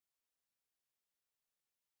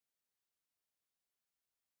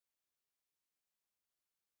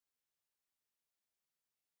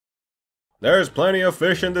There's plenty of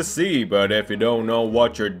fish in the sea, but if you don't know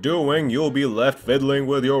what you're doing, you'll be left fiddling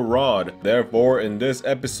with your rod. Therefore, in this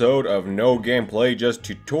episode of No Gameplay Just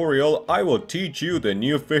Tutorial, I will teach you the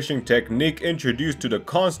new fishing technique introduced to the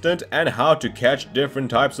constant and how to catch different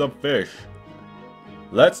types of fish.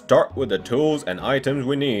 Let's start with the tools and items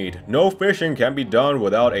we need. No fishing can be done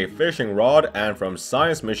without a fishing rod, and from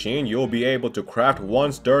Science Machine you'll be able to craft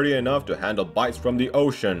one sturdy enough to handle bites from the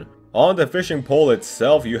ocean. On the fishing pole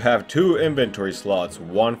itself you have two inventory slots,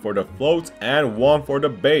 one for the floats and one for the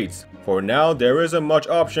baits. For now there isn't much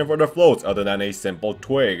option for the floats other than a simple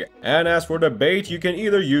twig, and as for the bait you can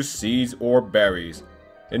either use seeds or berries.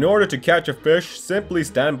 In order to catch a fish, simply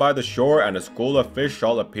stand by the shore and a school of fish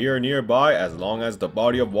shall appear nearby as long as the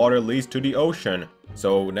body of water leads to the ocean.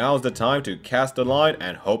 So now's the time to cast the line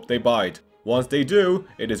and hope they bite. Once they do,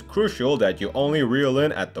 it is crucial that you only reel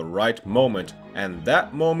in at the right moment, and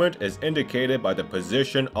that moment is indicated by the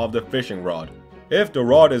position of the fishing rod. If the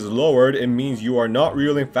rod is lowered, it means you are not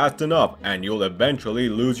reeling fast enough and you'll eventually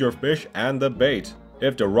lose your fish and the bait.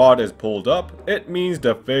 If the rod is pulled up, it means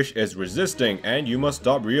the fish is resisting and you must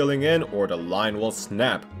stop reeling in or the line will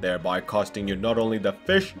snap, thereby costing you not only the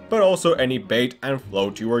fish but also any bait and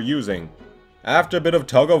float you are using. After a bit of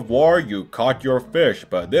tug of war, you caught your fish,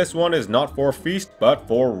 but this one is not for feast but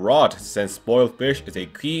for rot, since spoiled fish is a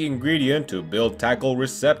key ingredient to build Tackle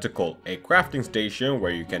Receptacle, a crafting station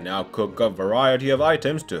where you can now cook a variety of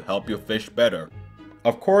items to help you fish better.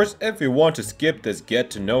 Of course, if you want to skip this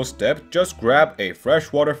get to know step, just grab a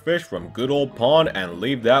freshwater fish from good old pond and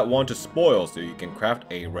leave that one to spoil so you can craft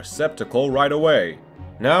a receptacle right away.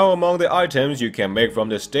 Now among the items you can make from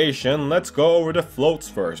this station, let's go over the floats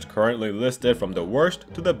first, currently listed from the worst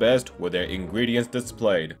to the best with their ingredients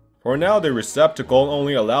displayed. For now, the receptacle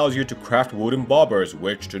only allows you to craft wooden bobbers,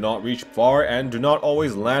 which do not reach far and do not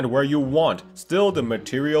always land where you want. Still, the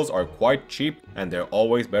materials are quite cheap and they're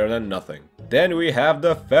always better than nothing. Then we have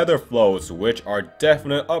the feather floats, which are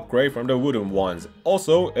definite upgrade from the wooden ones.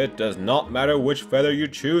 Also, it does not matter which feather you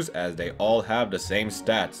choose as they all have the same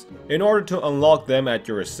stats. In order to unlock them at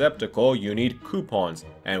your receptacle, you need coupons.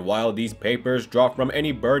 And while these papers drop from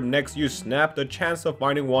any bird next you snap, the chance of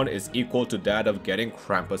finding one is equal to that of getting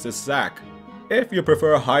Krampus's sack. If you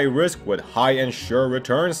prefer high risk with high and sure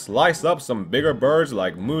returns, slice up some bigger birds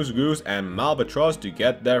like moose goose and malbatross to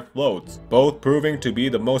get their floats, both proving to be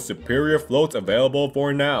the most superior floats available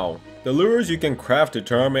for now. The lures you can craft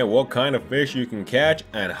determine what kind of fish you can catch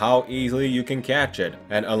and how easily you can catch it.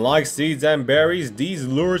 And unlike seeds and berries, these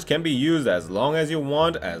lures can be used as long as you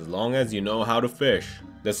want, as long as you know how to fish.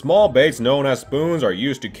 The small baits known as spoons are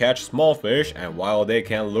used to catch small fish, and while they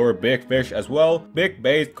can lure big fish as well, big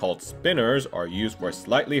baits called spinners are used for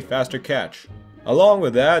slightly faster catch. Along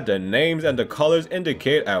with that, the names and the colors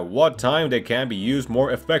indicate at what time they can be used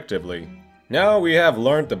more effectively. Now we have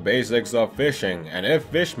learned the basics of fishing, and if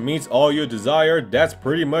fish meets all you desire, that's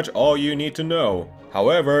pretty much all you need to know.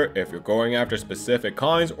 However, if you're going after specific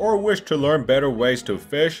kinds or wish to learn better ways to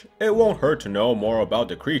fish, it won't hurt to know more about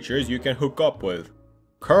the creatures you can hook up with.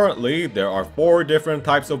 Currently, there are 4 different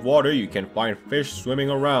types of water you can find fish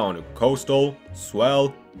swimming around: coastal,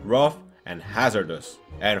 swell, rough, and hazardous.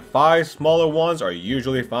 And 5 smaller ones are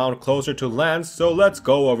usually found closer to land, so let's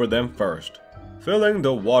go over them first. Filling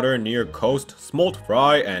the water near coast, smolt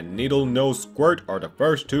fry and needle nose squirt are the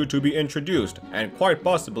first 2 to be introduced, and quite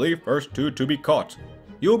possibly first 2 to be caught.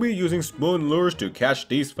 You'll be using spoon lures to catch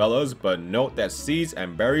these fellas, but note that seeds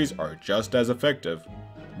and berries are just as effective.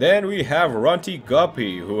 Then we have Runty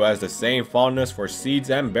Guppy, who has the same fondness for seeds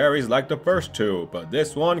and berries like the first 2, but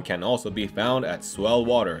this one can also be found at swell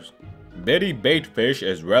waters. Bitty baitfish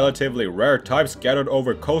is relatively rare type scattered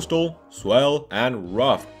over coastal, swell, and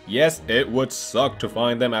rough. Yes, it would suck to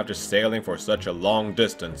find them after sailing for such a long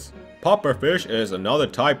distance. Popperfish is another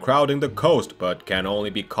type crowding the coast, but can only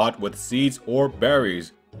be caught with seeds or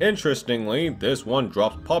berries. Interestingly, this one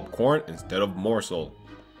drops popcorn instead of morsel.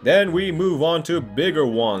 Then we move on to bigger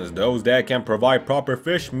ones, those that can provide proper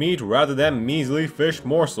fish meat rather than measly fish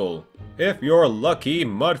morsel. If you're lucky,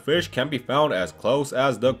 mudfish can be found as close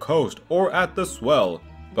as the coast or at the swell.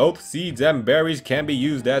 Both seeds and berries can be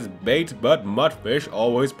used as bait, but mudfish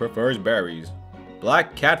always prefers berries.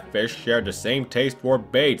 Black catfish share the same taste for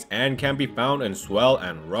baits and can be found in swell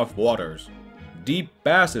and rough waters. Deep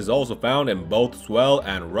bass is also found in both swell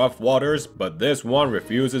and rough waters, but this one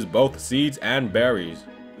refuses both seeds and berries.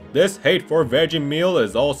 This hate for veggie meal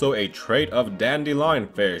is also a trait of dandelion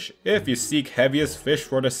fish. If you seek heaviest fish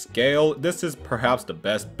for the scale, this is perhaps the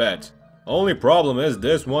best bet. Only problem is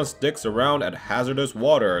this one sticks around at hazardous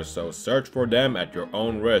water, so search for them at your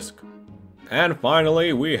own risk. And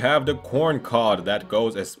finally, we have the corn cod that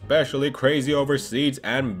goes especially crazy over seeds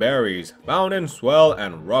and berries. Found in swell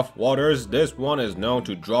and rough waters, this one is known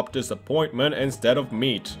to drop disappointment instead of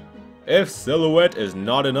meat. If silhouette is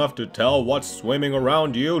not enough to tell what's swimming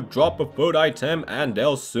around you, drop a food item and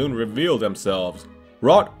they'll soon reveal themselves.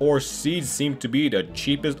 Rot or seeds seem to be the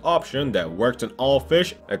cheapest option that works on all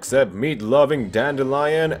fish except meat-loving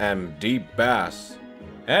dandelion and deep bass.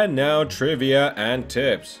 And now trivia and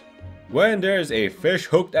tips. When there's a fish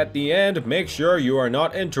hooked at the end, make sure you are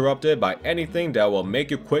not interrupted by anything that will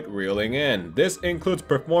make you quit reeling in. This includes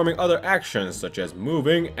performing other actions such as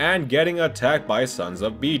moving and getting attacked by sons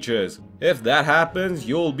of beaches. If that happens,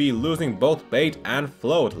 you'll be losing both bait and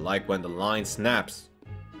float, like when the line snaps.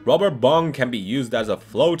 Rubber bung can be used as a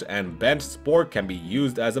float and bent spork can be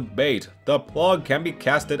used as a bait. The plug can be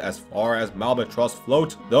casted as far as Malbatross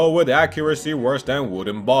float, though with accuracy worse than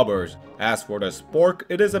wooden bobbers. As for the spork,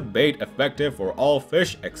 it is a bait effective for all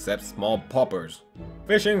fish except small poppers.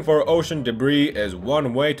 Fishing for ocean debris is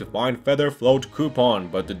one way to find feather float coupon,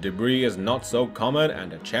 but the debris is not so common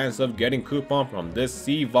and the chance of getting coupon from this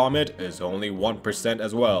sea vomit is only 1%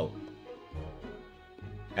 as well.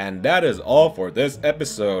 And that is all for this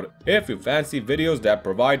episode. If you fancy videos that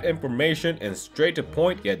provide information in straight to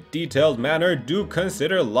point yet detailed manner, do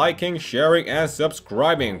consider liking, sharing, and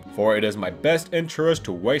subscribing, for it is my best interest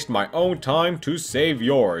to waste my own time to save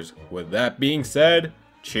yours. With that being said,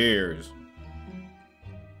 cheers.